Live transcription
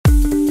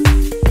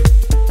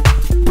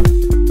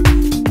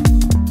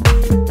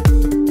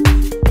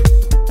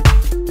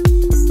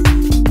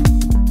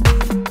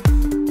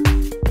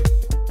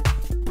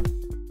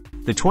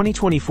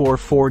2024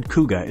 Ford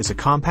Kuga is a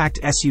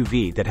compact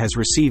SUV that has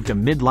received a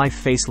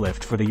mid-life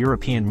facelift for the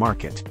European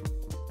market.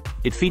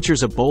 It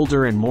features a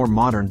bolder and more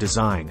modern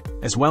design,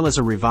 as well as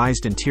a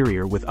revised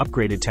interior with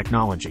upgraded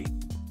technology.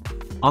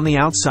 On the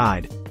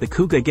outside, the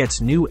Kuga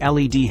gets new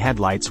LED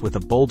headlights with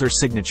a bolder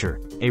signature,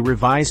 a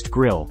revised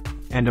grille,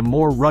 and a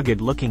more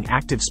rugged-looking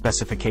active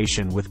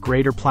specification with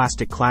greater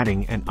plastic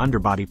cladding and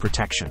underbody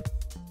protection.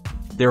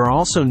 There are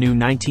also new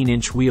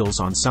 19-inch wheels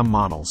on some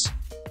models.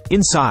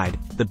 Inside,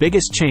 the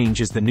biggest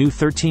change is the new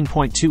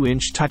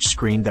 13.2-inch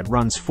touchscreen that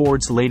runs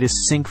Ford's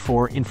latest Sync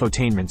 4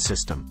 infotainment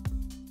system.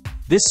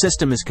 This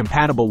system is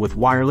compatible with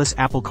wireless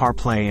Apple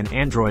CarPlay and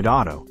Android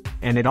Auto,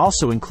 and it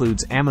also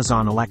includes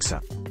Amazon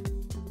Alexa.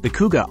 The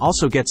Kuga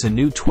also gets a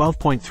new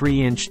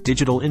 12.3-inch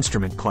digital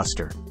instrument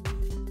cluster.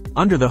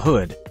 Under the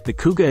hood, the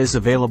Kuga is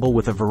available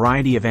with a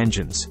variety of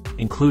engines,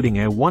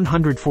 including a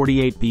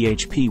 148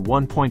 bhp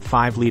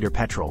 1.5-liter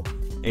petrol,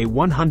 a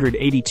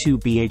 182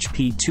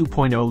 bhp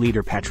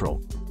 2.0-liter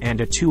petrol,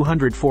 and a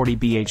 240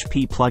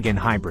 bhp plug-in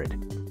hybrid.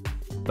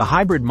 The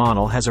hybrid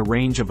model has a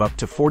range of up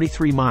to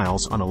 43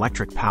 miles on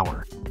electric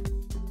power.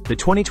 The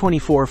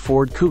 2024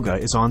 Ford Kuga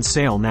is on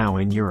sale now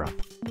in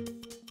Europe.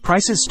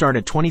 Prices start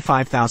at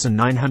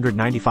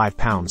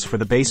 £25,995 for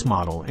the base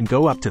model and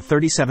go up to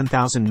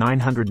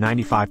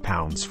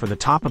 £37,995 for the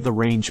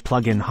top-of-the-range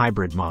plug-in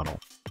hybrid model.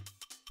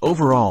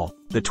 Overall,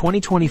 the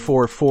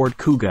 2024 Ford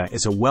Kuga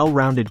is a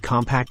well-rounded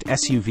compact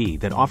SUV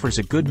that offers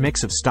a good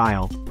mix of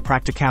style,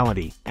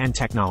 practicality, and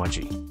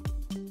technology.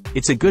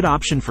 It's a good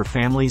option for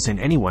families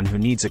and anyone who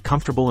needs a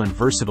comfortable and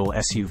versatile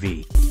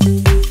SUV.